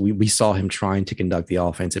 as we saw him trying to conduct the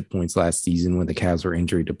offense at points last season when the Cavs were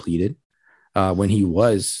injury depleted, when he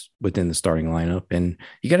was within the starting lineup. And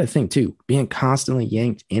you got to think, too, being constantly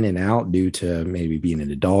yanked in and out due to maybe being in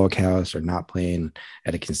the doghouse or not playing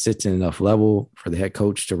at a consistent enough level for the head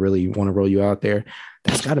coach to really want to roll you out there,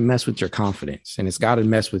 that's got to mess with your confidence. And it's got to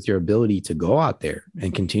mess with your ability to go out there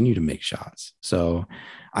and continue to make shots. So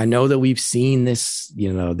I know that we've seen this,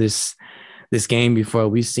 this game before.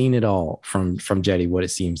 We've seen it all from Jetty, what it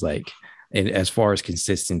seems like, and as far as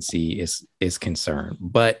consistency is concerned.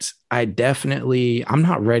 But I'm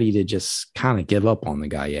not ready to just kind of give up on the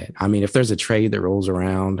guy yet. I mean, if there's a trade that rolls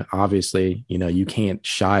around, obviously, you can't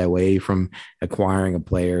shy away from acquiring a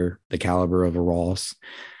player the caliber of a Ross.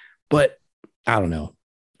 But I don't know.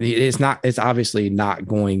 It's obviously not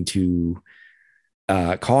going to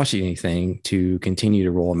cost you anything to continue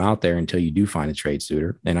to roll him out there until you do find a trade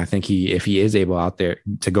suitor. And I think if he is able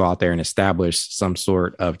to go out there and establish some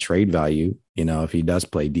sort of trade value, if he does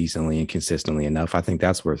play decently and consistently enough, I think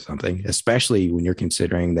that's worth something, especially when you're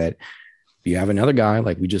considering that you have another guy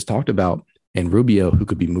like we just talked about in Rubio who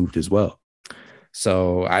could be moved as well.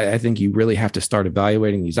 So I think you really have to start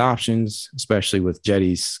evaluating these options, especially with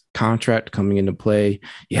Jetty's contract coming into play.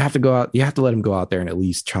 You have to let him go out there and at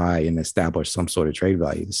least try and establish some sort of trade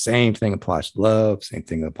value. The same thing applies to Love, same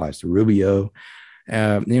thing applies to Rubio,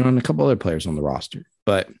 and a couple other players on the roster.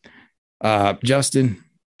 But Justin,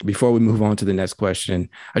 before we move on to the next question,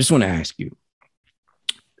 I just want to ask you,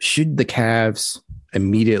 should the Cavs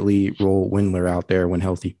immediately roll Windler out there when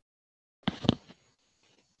healthy?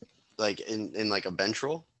 Like in like a bench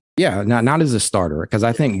roll? Yeah, not as a starter, because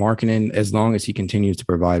I think Markkanen, as long as he continues to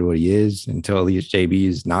provide what he is until at least JB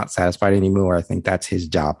is not satisfied anymore, I think that's his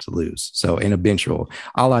job to lose. So in a bench role,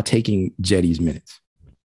 a la taking Jetty's minutes.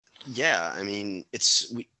 Yeah, I mean,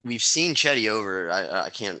 we've seen Chetty over. I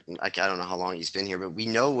don't know how long he's been here, but we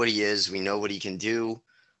know what he is. We know what he can do.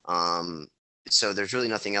 So there's really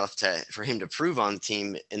nothing else for him to prove on the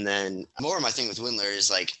team. And then more of my thing with Windler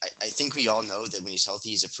is like, I think we all know that when he's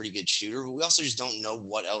healthy, he's a pretty good shooter, but we also just don't know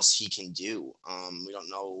what else he can do. We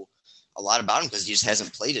don't know a lot about him because he just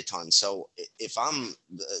hasn't played a ton. So if I'm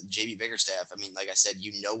JB Bickerstaff, I mean, like I said,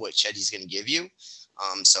 you know what Chetty's going to give you.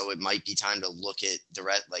 So it might be time to look at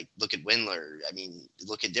look at Windler. I mean,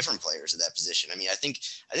 look at different players at that position. I mean, I think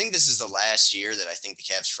this is the last year that I think the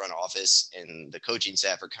Cavs front office and the coaching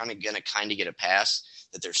staff are kind of get a pass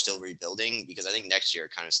that they're still rebuilding, because I think next year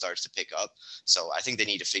it kind of starts to pick up. So I think they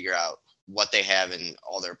need to figure out what they have in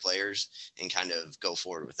all their players and kind of go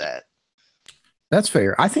forward with that. That's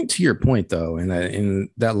fair. I think to your point, though, and in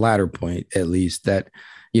that latter point, at least, that,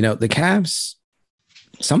 the Cavs,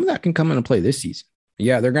 some of that can come into play this season.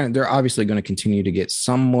 Yeah, they're obviously going to continue to get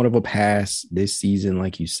somewhat of a pass this season,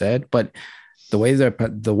 like you said, but the way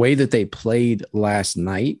that they played last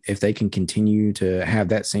night, if they can continue to have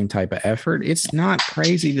that same type of effort, it's not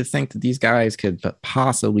crazy to think that these guys could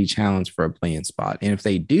possibly challenge for a play-in spot. And if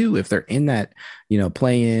they do, if they're in that,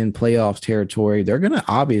 play-in playoffs territory, they're going to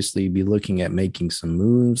obviously be looking at making some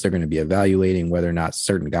moves. They're going to be evaluating whether or not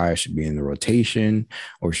certain guys should be in the rotation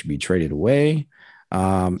or should be traded away.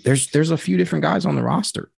 There's a few different guys on the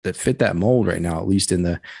roster that fit that mold right now, at least in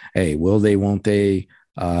the, hey, will they, won't they,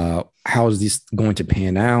 how is this going to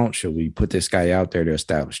pan out? Should we put this guy out there to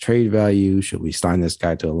establish trade value? Should we sign this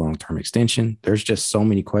guy to a long-term extension? There's just so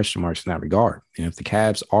many question marks in that regard. And if the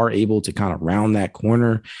Cavs are able to kind of round that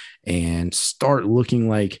corner and start looking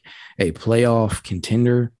like a playoff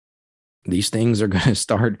contender, these things are going to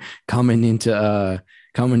start coming into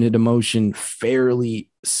motion fairly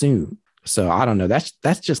soon. So I don't know.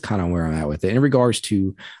 That's just kind of where I'm at with it. In regards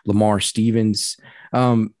to Lamar Stevens,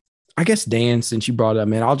 I guess, Dan, since you brought it up,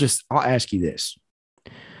 man, I'll ask you this.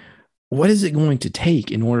 What is it going to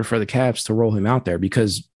take in order for the Cavs to roll him out there?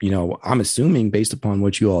 Because, I'm assuming, based upon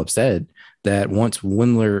what you all have said, that once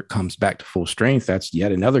Windler comes back to full strength, that's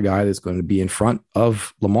yet another guy that's going to be in front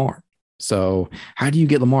of Lamar. So how do you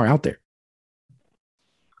get Lamar out there?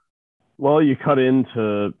 Well, you cut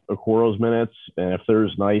into Okoro's minutes, and if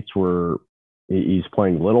there's nights where he's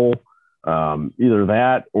playing little, either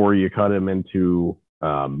that or you cut him into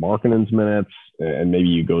Markkanen's minutes, and maybe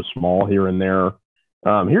you go small here and there.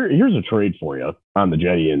 Here's a trade for you on the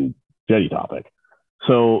Jetty topic.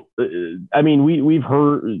 So, I mean, we've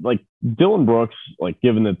heard, like, Dillon Brooks, like,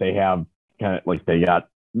 given that they have kind of, like, they got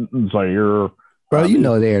Zaire. Bro,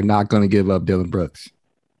 they are not going to give up Dillon Brooks.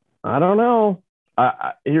 I don't know.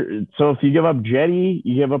 So if you give up Jetty,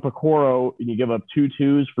 you give up Okoro, and you give up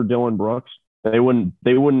 2 for Dillon Brooks, they wouldn't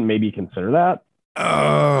maybe consider that.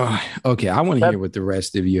 Okay. I want to hear what the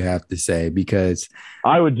rest of you have to say, because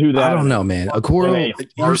I would do that. I don't know, man. Okoro,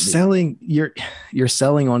 you're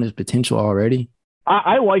selling on his potential already.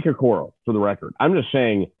 I like Okoro, for the record. I'm just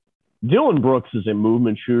saying Dillon Brooks is a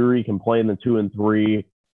movement shooter. He can play in the 2 and 3,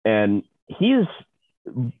 and he's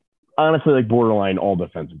honestly like borderline all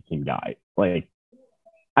defensive team guy. Like,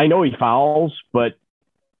 I know he fouls, but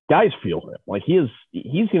guys feel him. Like, he's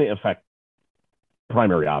going to affect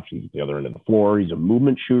primary options at the other end of the floor. He's a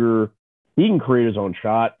movement shooter. He can create his own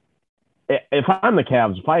shot. If I'm the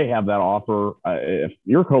Cavs, if I have that offer, if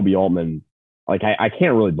you're Kobe Altman, like, I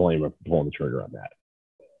can't really blame him for pulling the trigger on that.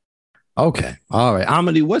 Okay. All right.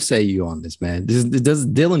 Amadou, what say you on this, man? Does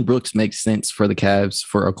Dillon Brooks make sense for the Cavs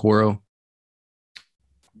for Okoro?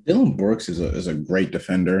 Dillon Brooks is a great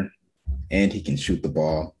defender, and he can shoot the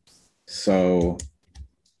ball. So,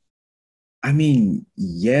 I mean,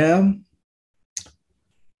 yeah.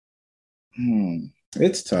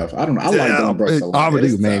 It's tough. I don't know. I like Dillon Brooks a lot.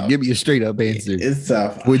 Amadou, man, give me a straight up answer. It's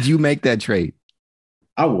tough. Would you make that trade?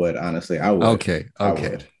 I would, honestly. I would. Okay.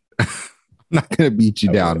 I'm not gonna beat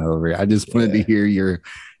you down over it. I just wanted to hear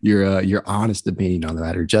your honest opinion on the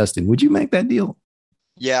matter. Justin, would you make that deal?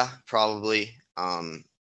 Yeah, probably.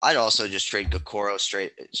 I'd also just trade Okoro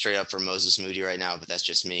straight up for Moses Moody right now, but that's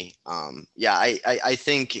just me. I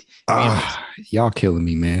think y'all killing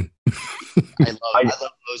me, man. I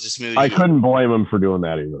love Moses Moody. I couldn't blame him for doing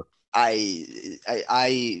that either.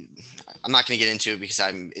 I'm not going to get into it because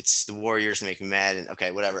it's the Warriors that make me mad, and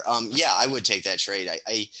okay, whatever. I would take that trade.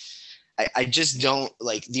 I I just don't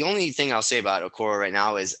like. The only thing I'll say about Okoro right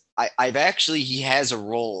now is he has a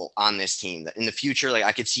role on this team that in the future, like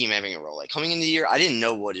I could see him having a role. Like coming into the year, I didn't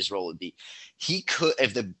know what his role would be. He could,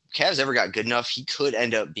 if the Cavs ever got good enough, he could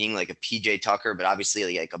end up being like a PJ Tucker, but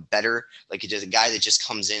obviously like a better, like just a guy that just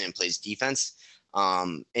comes in and plays defense.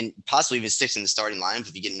 And possibly even sticks in the starting lineup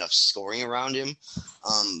if you get enough scoring around him.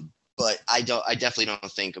 But I definitely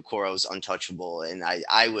don't think Okoro is untouchable. And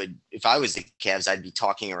I would, if I was the Cavs, I'd be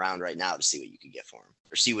talking around right now to see what you could get for him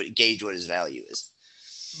or gauge what his value is.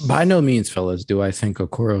 By no means, fellas, do I think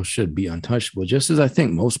Okoro should be untouchable, just as I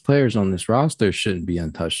think most players on this roster shouldn't be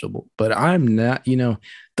untouchable. But I'm not,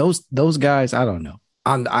 those guys, I don't know.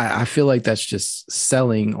 I feel like that's just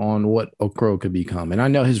selling on what Okoro could become. And I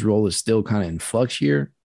know his role is still kind of in flux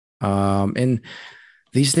here. And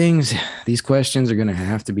these questions are going to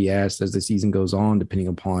have to be asked as the season goes on, depending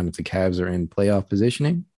upon if the Cavs are in playoff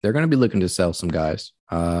positioning. They're going to be looking to sell some guys.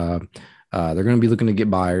 They're going to be looking to get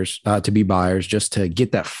buyers to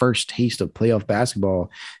get that first taste of playoff basketball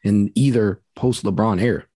in either post LeBron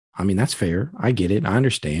era. I mean, that's fair. I get it. I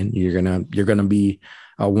understand. You're gonna be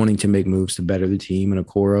wanting to make moves to better the team, and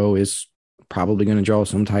Okoro is probably going to draw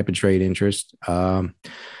some type of trade interest. I'm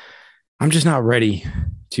just not ready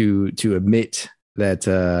to admit that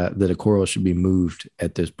Okoro should be moved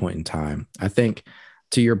at this point in time. I think,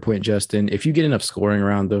 to your point, Justin, if you get enough scoring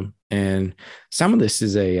around them, and some of this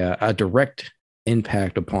is a direct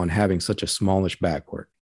impact upon having such a smallish backcourt.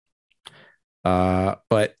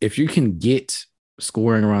 But if you can get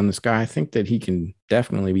scoring around this guy, I think that he can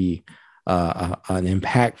definitely be an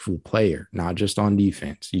impactful player, not just on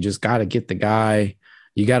defense. You just got to get the guy.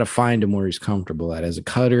 You got to find him where he's comfortable at as a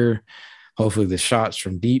cutter. Hopefully the shots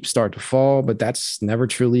from deep start to fall, but that's never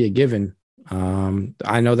truly a given.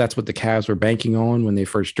 I know that's what the Cavs were banking on when they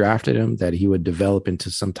first drafted him, that he would develop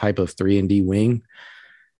into some type of 3-and-D wing,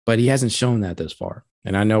 but he hasn't shown that thus far.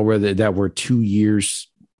 And I know that we're 2 years,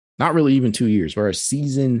 not really even 2 years, we're a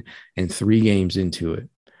season and 3 games into it,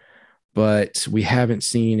 but we haven't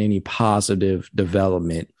seen any positive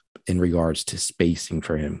development in regards to spacing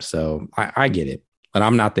for him. So I get it, but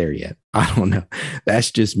I'm not there yet. I don't know.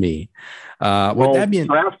 That's just me. Drafting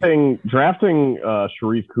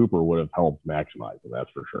Sharif Cooper would have helped maximize it. That's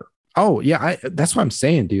for sure. Oh yeah, that's what I'm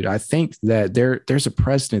saying, dude. I think that there's a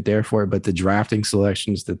precedent there for it, but the drafting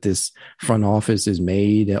selections that this front office has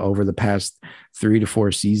made over the past 3 to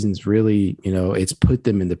 4 seasons, really, it's put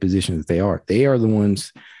them in the position that they are. They are the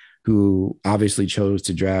ones who obviously chose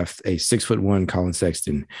to draft a 6'1" Colin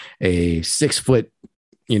Sexton, a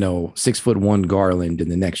 6'1" Garland in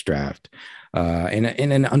the next draft, and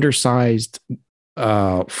an undersized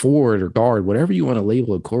forward or guard, whatever you want to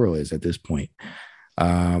label Okoro is at this point.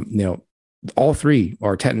 All 3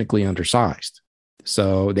 are technically undersized,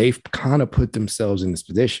 so they've kind of put themselves in this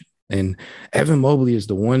position. And Evan Mobley is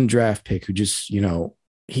the one draft pick who just,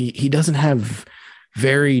 he doesn't have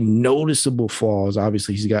very noticeable flaws.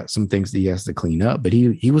 Obviously, he's got some things that he has to clean up, but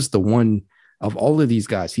he was the one of all of these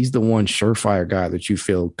guys. He's the one surefire guy that you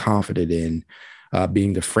feel confident in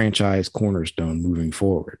being the franchise cornerstone moving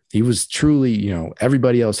forward. He was truly,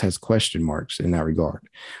 everybody else has question marks in that regard.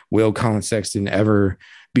 Will Colin Sexton ever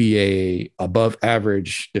be a above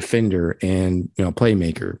average defender and,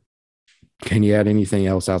 playmaker? Can you add anything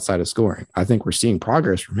else outside of scoring? I think we're seeing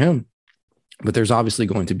progress from him, but there's obviously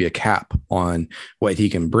going to be a cap on what he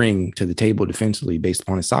can bring to the table defensively based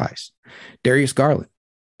upon his size. Darius Garland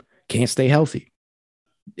can't stay healthy,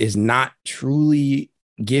 is not truly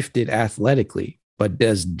gifted athletically, but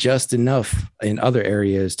does just enough in other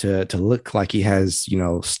areas to look like he has,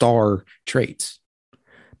 star traits.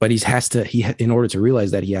 But in order to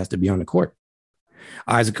realize that, he has to be on the court.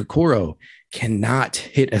 Isaac Okoro cannot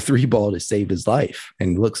hit a 3-ball to save his life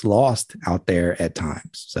and looks lost out there at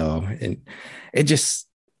times. So, and it just,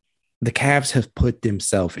 the Cavs have put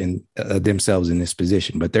themselves in this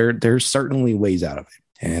position, but there's certainly ways out of it.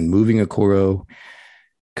 And moving Okoro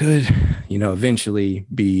could, eventually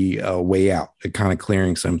be a way out, kind of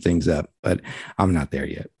clearing some things up, but I'm not there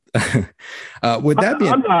yet. With that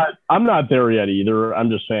being, I'm not there yet either. I'm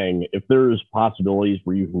just saying, if there's possibilities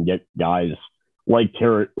where you can get guys like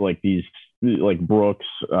Brooks,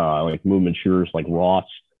 like movement shooters, like Ross.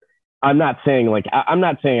 I like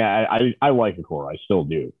Okoro. I still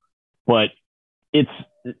do, but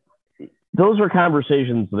those are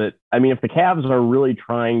conversations that, if the Cavs are really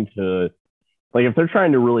trying to, if they're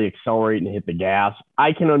trying to really accelerate and hit the gas,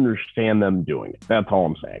 I can understand them doing it. That's all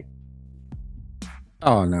I'm saying.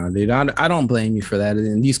 Oh no, dude! I don't blame you for that.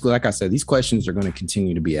 And these, like I said, these questions are going to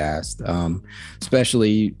continue to be asked,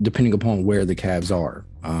 especially depending upon where the Cavs are.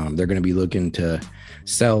 They're going to be looking to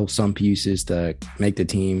sell some pieces to make the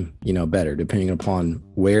team, better, depending upon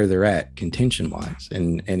where they're at contention wise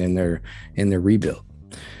and in their rebuild.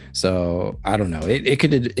 So I don't know. It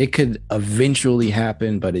could eventually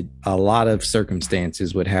happen, but a lot of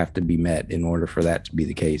circumstances would have to be met in order for that to be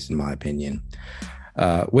the case, in my opinion.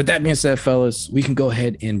 With that being said, fellas, we can go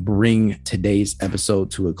ahead and bring today's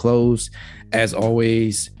episode to a close. As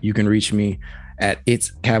always, you can reach me at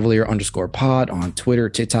itscavalier_pod on Twitter,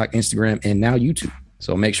 TikTok, Instagram, and now YouTube.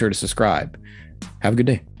 So make sure to subscribe. Have a good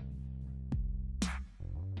day.